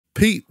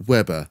Pete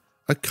Weber,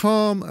 a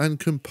calm and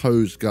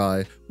composed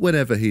guy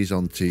whenever he's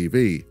on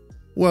TV.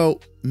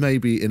 Well,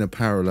 maybe in a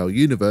parallel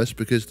universe,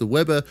 because the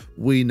Weber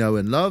we know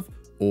and love,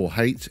 or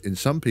hate in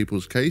some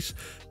people's case,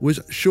 was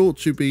sure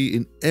to be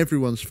in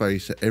everyone's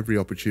face at every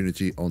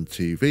opportunity on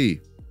TV.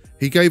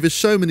 He gave us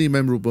so many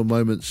memorable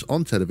moments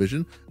on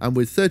television, and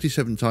with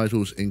 37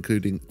 titles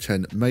including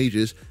 10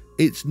 majors,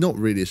 it's not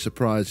really a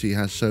surprise he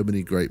has so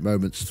many great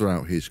moments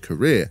throughout his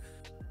career.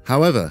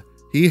 However,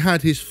 he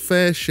had his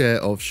fair share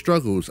of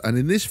struggles, and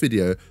in this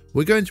video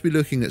we're going to be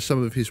looking at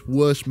some of his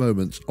worst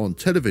moments on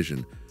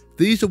television.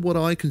 These are what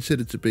I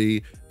consider to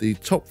be the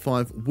top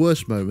 5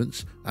 worst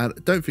moments, and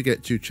don't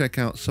forget to check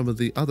out some of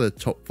the other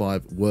top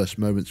 5 worst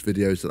moments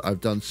videos that I've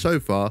done so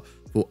far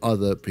for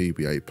other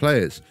PBA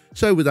players.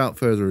 So without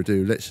further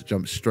ado, let's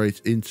jump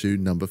straight into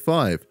number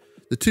 5,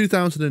 the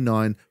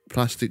 2009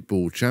 Plastic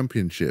Ball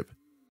Championship.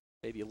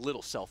 Maybe a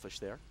little selfish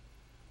there.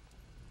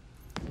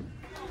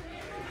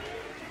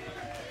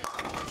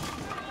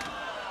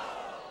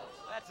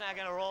 That's not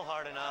gonna roll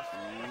hard enough.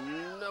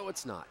 No,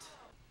 it's not.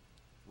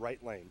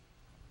 Right lane.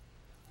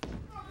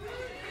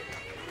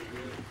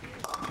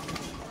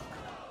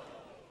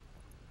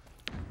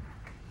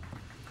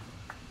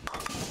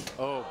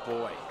 Oh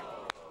boy.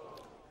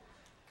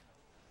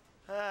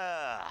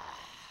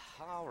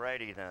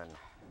 Alrighty then.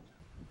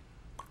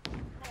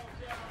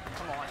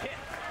 Come on, hit.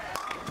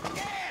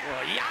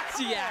 Well,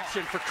 Yahtzee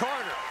action for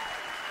Carter.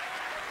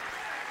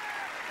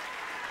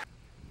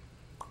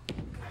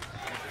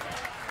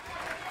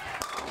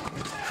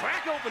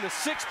 Crack open a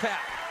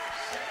 6-pack.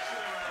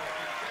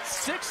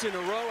 6 in a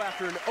row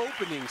after an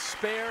opening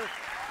spare.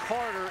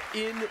 Carter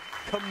in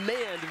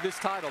command of this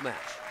title match.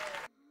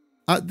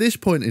 At this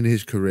point in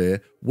his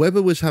career,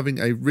 Weber was having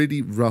a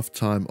really rough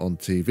time on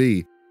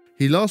TV.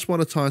 He last won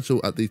a title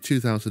at the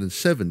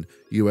 2007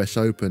 US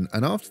Open,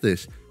 and after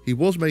this, he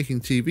was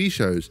making TV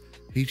shows.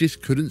 He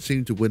just couldn't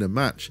seem to win a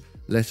match,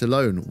 let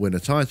alone win a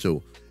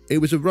title. It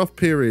was a rough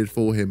period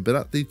for him, but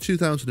at the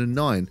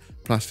 2009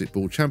 Plastic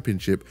Ball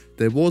Championship,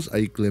 there was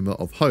a glimmer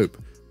of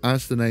hope.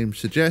 As the name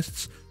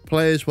suggests,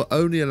 players were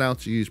only allowed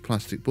to use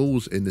plastic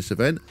balls in this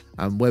event,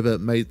 and Weber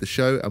made the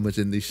show and was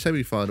in the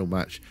semi-final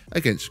match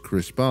against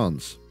Chris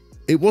Barnes.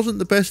 It wasn't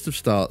the best of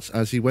starts,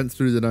 as he went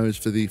through the nose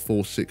for the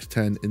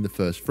 4-6-10 in the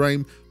first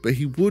frame, but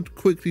he would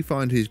quickly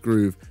find his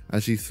groove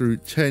as he threw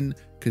 10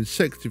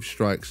 consecutive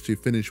strikes to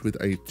finish with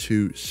a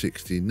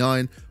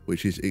 269,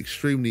 which is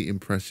extremely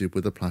impressive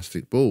with a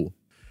plastic ball.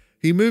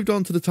 He moved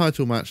on to the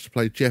title match to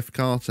play Jeff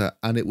Carter,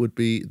 and it would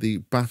be the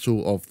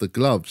Battle of the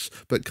Gloves,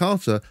 but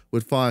Carter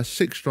would fire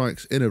 6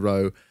 strikes in a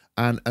row,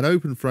 and an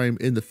open frame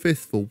in the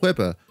 5th for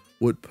Weber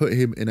would put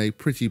him in a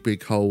pretty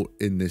big hole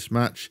in this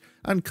match,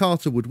 and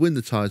Carter would win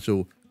the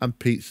title, and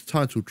Pete's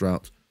title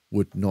drought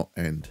would not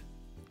end.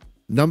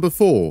 Number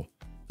 4,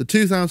 the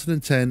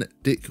 2010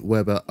 Dick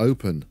Weber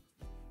Open.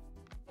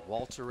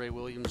 Walter Ray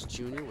Williams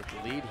Jr. with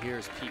the lead.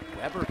 Here's Pete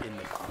Weber in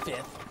the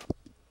 5th.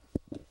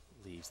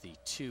 Leaves the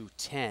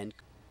 2-10.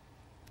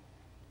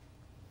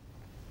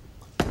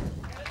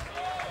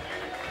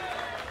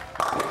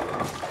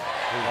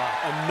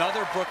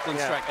 Another Brooklyn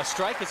strike. A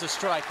strike is a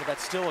strike, but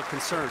that's still a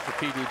concern for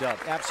PD Dub.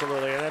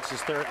 Absolutely, and that's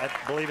his third. I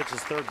believe it's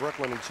his 3rd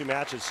Brooklyn in 2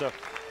 matches. So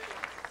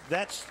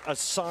that's a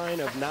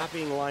sign of not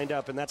being lined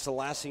up, and that's the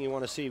last thing you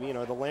want to see. You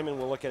know, the layman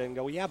will look at it and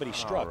go, well, yeah, but he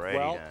struck. Alrighty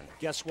well, then.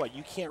 Guess what?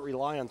 You can't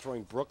rely on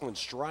throwing Brooklyn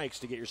strikes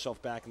to get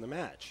yourself back in the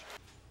match.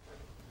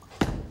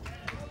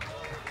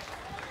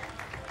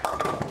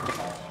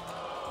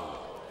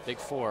 Big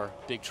 4,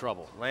 big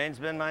trouble. Lane's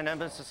been my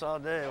nemesis all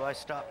day. Why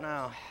stop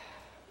now?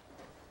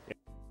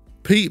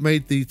 Pete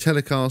made the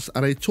telecast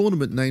at a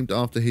tournament named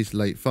after his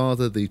late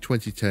father, the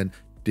 2010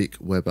 Dick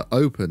Weber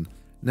Open.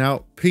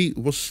 Now, Pete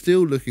was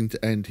still looking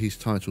to end his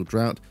title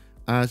drought,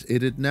 as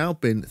it had now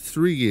been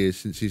 3 years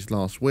since his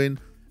last win,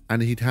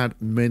 and he'd had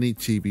many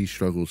TV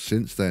struggles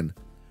since then.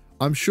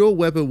 I'm sure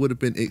Weber would have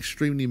been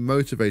extremely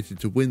motivated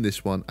to win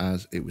this one,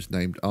 as it was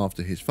named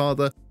after his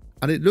father,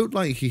 and it looked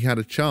like he had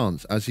a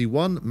chance, as he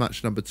won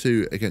match number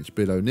 2 against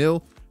Bill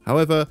O'Neill.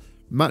 However,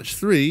 match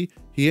 3,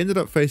 he ended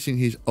up facing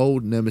his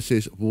old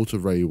nemesis Walter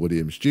Ray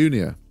Williams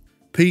Jr.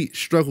 Pete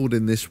struggled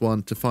in this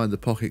one to find the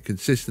pocket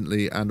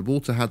consistently, and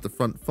Walter had the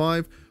front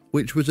 5,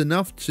 which was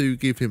enough to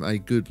give him a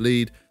good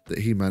lead that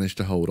he managed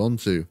to hold on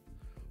to.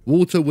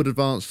 Walter would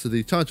advance to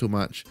the title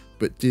match,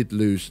 but did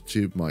lose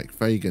to Mike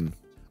Fagan.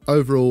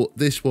 Overall,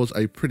 this was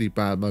a pretty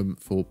bad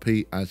moment for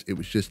Pete, as it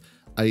was just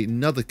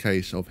another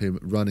case of him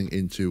running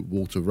into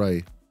Walter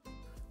Ray.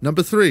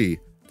 Number 3,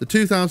 the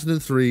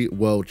 2003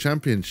 World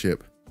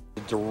Championship.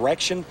 The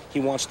direction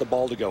he wants the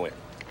ball to go in.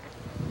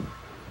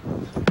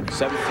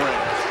 7th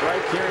frame.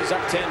 Strike here is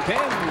up 10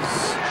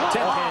 pins.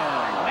 10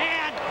 pins.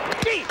 Man,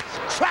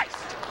 Jesus Christ!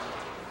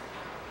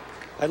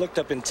 I looked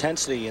up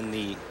intensity in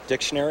the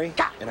dictionary,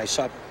 and I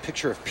saw a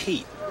picture of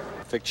Pete.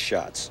 Perfect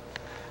shots.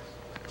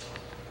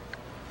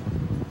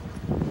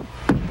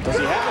 Does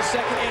he have a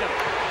second in him?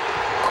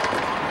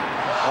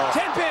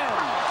 10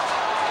 pins.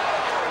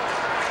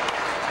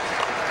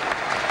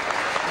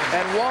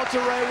 And Walter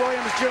Ray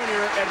Williams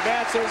Jr.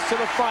 advances to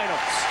the finals.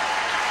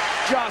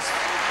 just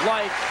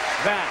like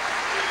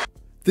that.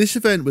 This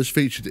event was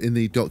featured in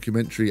the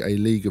documentary A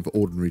League of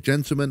Ordinary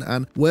Gentlemen,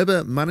 and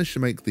Weber managed to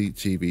make the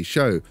TV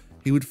show.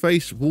 He would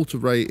face Walter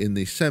Ray in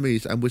the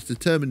semis and was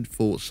determined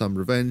for some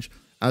revenge,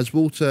 as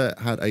Walter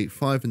had a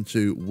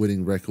 5-2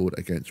 winning record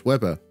against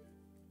Weber.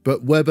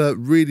 But Weber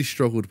really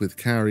struggled with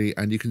carry,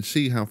 and you can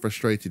see how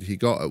frustrated he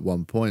got at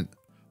one point.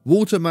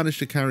 Walter managed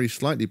to carry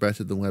slightly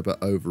better than Weber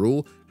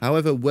overall,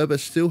 however Weber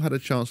still had a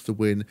chance to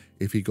win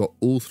if he got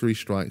all 3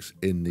 strikes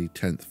in the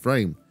 10th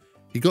frame.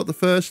 He got the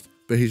first,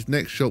 but his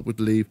next shot would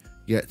leave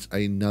yet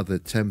another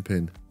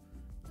 10-pin.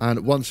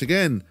 And once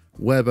again,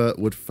 Weber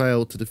would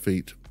fail to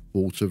defeat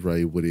Walter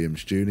Ray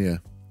Williams Jr.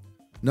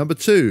 Number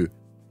 2,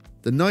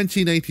 the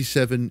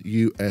 1987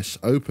 US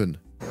Open.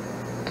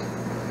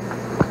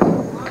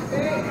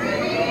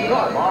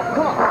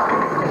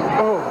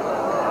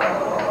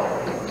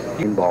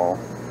 Ball,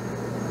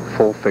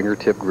 full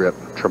fingertip grip,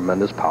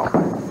 tremendous power.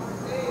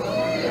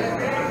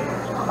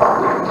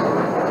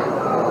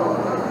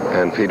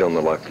 And feet on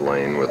the left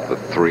lane with the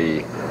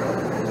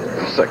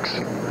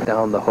 3-6.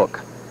 Down the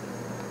hook.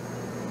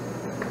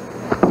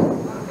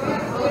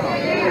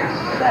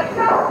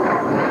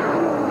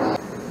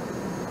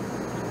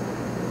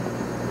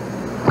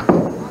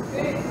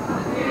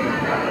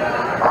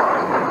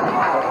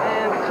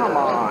 And come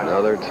on.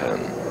 Another 10.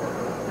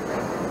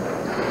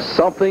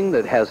 Something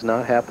that has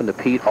not happened to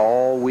Pete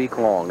all week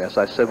long. As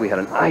I said, we had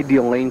an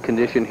ideal lane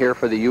condition here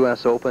for the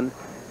U.S. Open.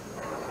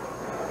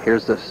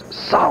 Here's this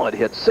solid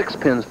hit. 6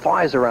 pins,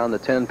 flies around the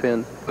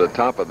 10-pin. The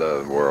top of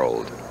the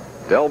world,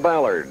 Del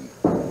Ballard. And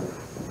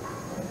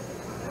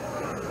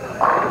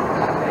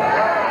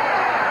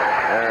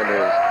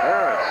his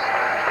parents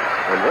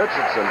in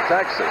Richardson,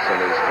 Texas,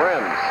 and his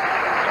friends.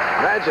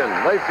 Imagine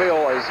they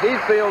feel as he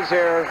feels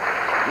here,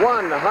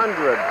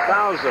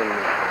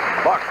 $100,000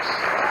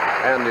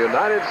 and the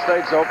United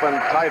States Open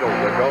title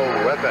to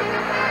go with it.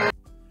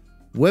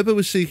 Weber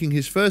was seeking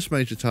his first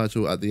major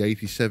title at the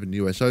 '87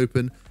 US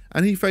Open,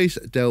 and he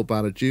faced Del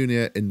Ballard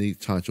Jr. in the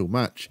title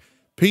match.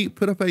 Pete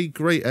put up a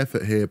great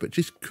effort here, but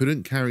just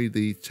couldn't carry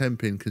the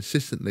 10-pin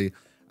consistently,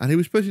 and he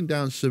was putting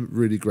down some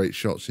really great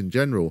shots in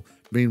general.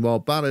 Meanwhile,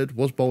 Ballard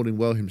was bowling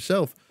well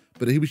himself,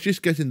 but he was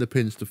just getting the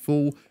pins to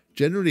fall,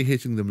 generally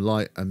hitting them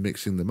light and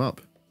mixing them up.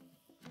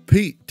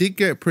 Pete did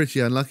get pretty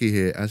unlucky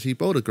here, as he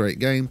bowled a great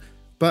game,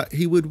 but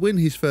he would win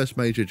his first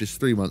major just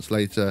 3 months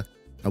later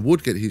and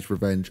would get his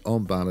revenge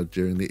on Ballard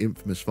during the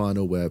infamous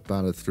final where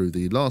Ballard threw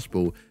the last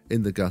ball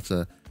in the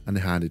gutter and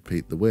handed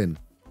Pete the win.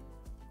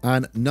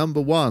 And number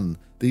 1,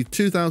 the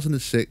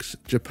 2006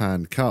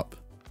 Japan Cup.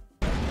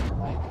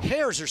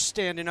 Hairs are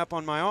standing up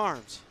on my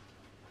arms.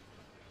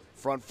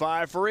 Front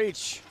 5 for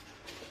each.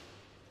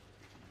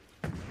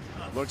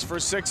 Looks for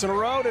 6 in a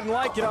row, didn't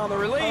like it on the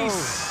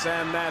release,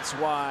 and that's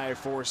why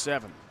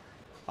 4-7.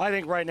 I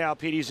think right now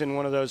Petey's in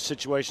one of those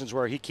situations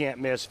where he can't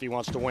miss if he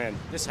wants to win.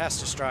 This has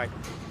to strike.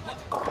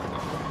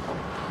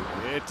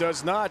 It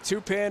does not.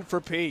 2-pin for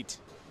Pete.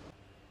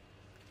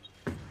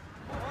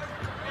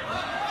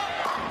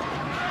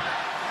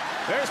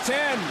 There's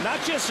 10.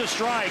 Not just a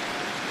strike.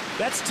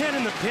 That's 10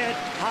 in the pit,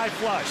 high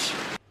flush.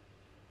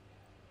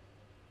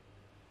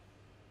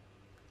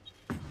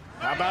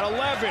 How about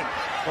 11?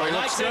 Oh, he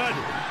looks good.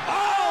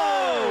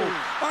 Oh!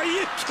 Are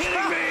you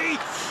kidding me?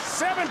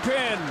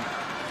 7-pin.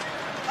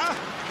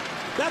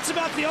 That's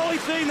about the only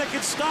thing that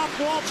can stop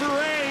Walter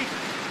Ray.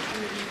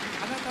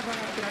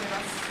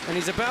 And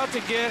he's about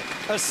to get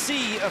a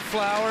sea of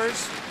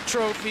flowers,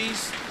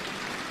 trophies,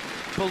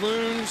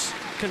 balloons,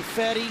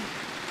 confetti.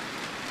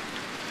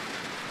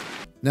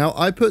 Now,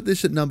 I put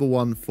this at number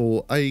 1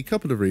 for a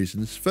couple of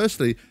reasons.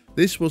 Firstly,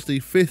 this was the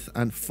 5th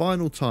and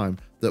final time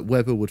that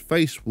Weber would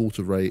face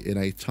Walter Ray in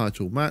a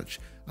title match,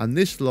 and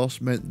this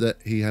loss meant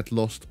that he had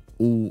lost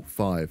all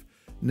 5.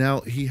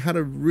 Now, he had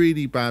a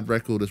really bad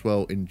record as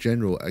well in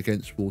general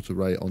against Walter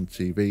Ray on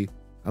TV,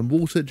 and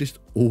Walter just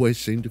always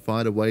seemed to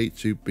find a way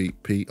to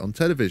beat Pete on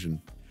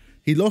television.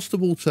 He lost to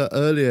Walter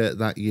earlier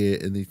that year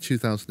in the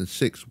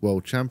 2006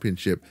 World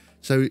Championship,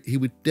 so he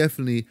would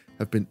definitely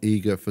have been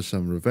eager for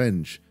some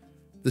revenge.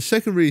 The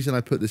second reason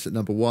I put this at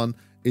number 1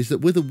 is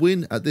that with a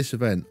win at this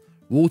event,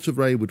 Walter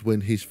Ray would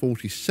win his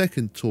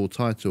 42nd tour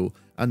title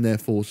and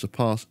therefore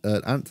surpass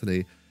Earl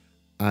Anthony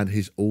and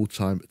his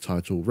all-time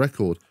title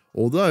record,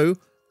 although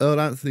Earl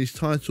Anthony's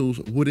titles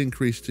would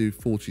increase to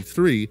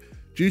 43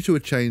 due to a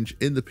change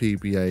in the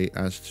PBA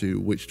as to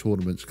which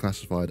tournaments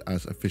classified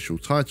as official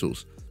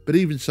titles. But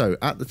even so,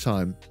 at the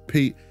time,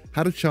 Pete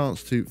had a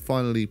chance to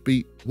finally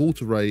beat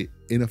Walter Ray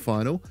in a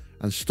final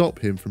and stop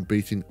him from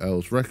beating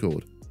Earl's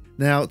record.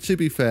 Now, to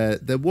be fair,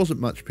 there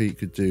wasn't much Pete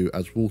could do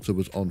as Walter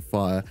was on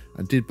fire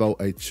and did bowl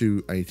a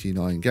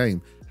 289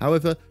 game.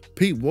 However,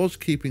 Pete was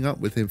keeping up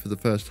with him for the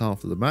first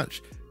half of the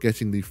match,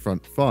 getting the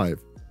front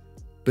 5.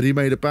 But he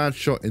made a bad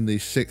shot in the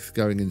 6th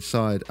going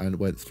inside and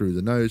went through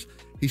the nose.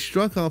 He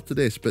struck after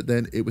this, but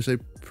then it was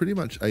pretty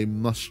much a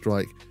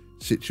must-strike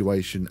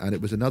situation, and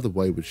it was another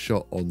wayward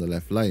shot on the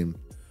left lane.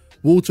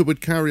 Walter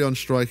would carry on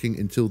striking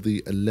until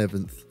the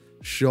 11th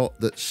shot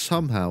that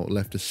somehow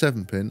left a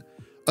 7-pin,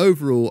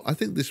 overall, I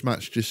think this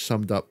match just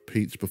summed up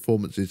Pete's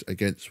performances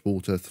against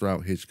Walter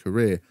throughout his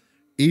career.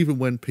 Even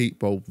when Pete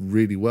bowled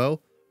really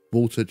well,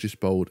 Walter just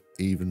bowled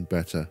even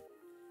better.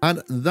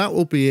 And that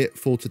will be it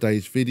for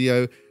today's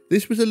video.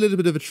 This was a little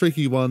bit of a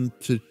tricky one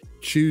to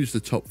choose the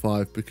top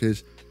 5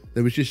 because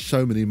there was just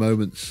so many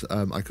moments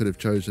I could have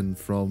chosen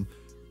from,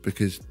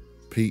 because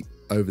Pete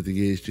over the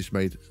years just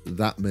made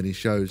that many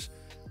shows.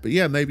 But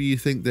yeah, maybe you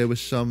think there were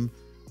some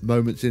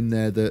moments in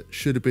there that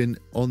should have been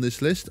on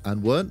this list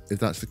and weren't. If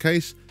that's the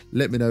case,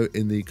 let me know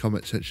in the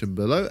comment section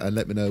below and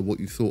let me know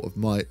what you thought of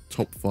my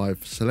top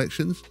 5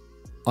 selections.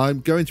 I'm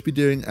going to be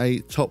doing a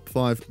top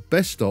 5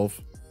 best of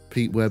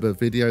Pete Weber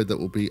video that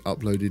will be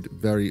uploaded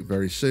very,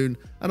 very soon,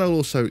 and I'll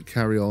also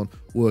carry on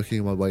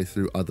working my way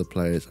through other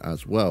players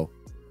as well.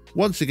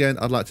 Once again,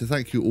 I'd like to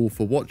thank you all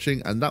for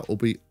watching, and that will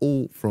be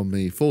all from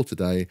me for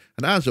today.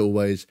 And as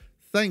always,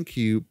 thank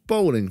you,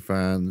 bowling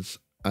fans,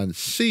 and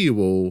see you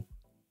all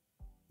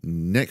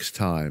next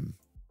time.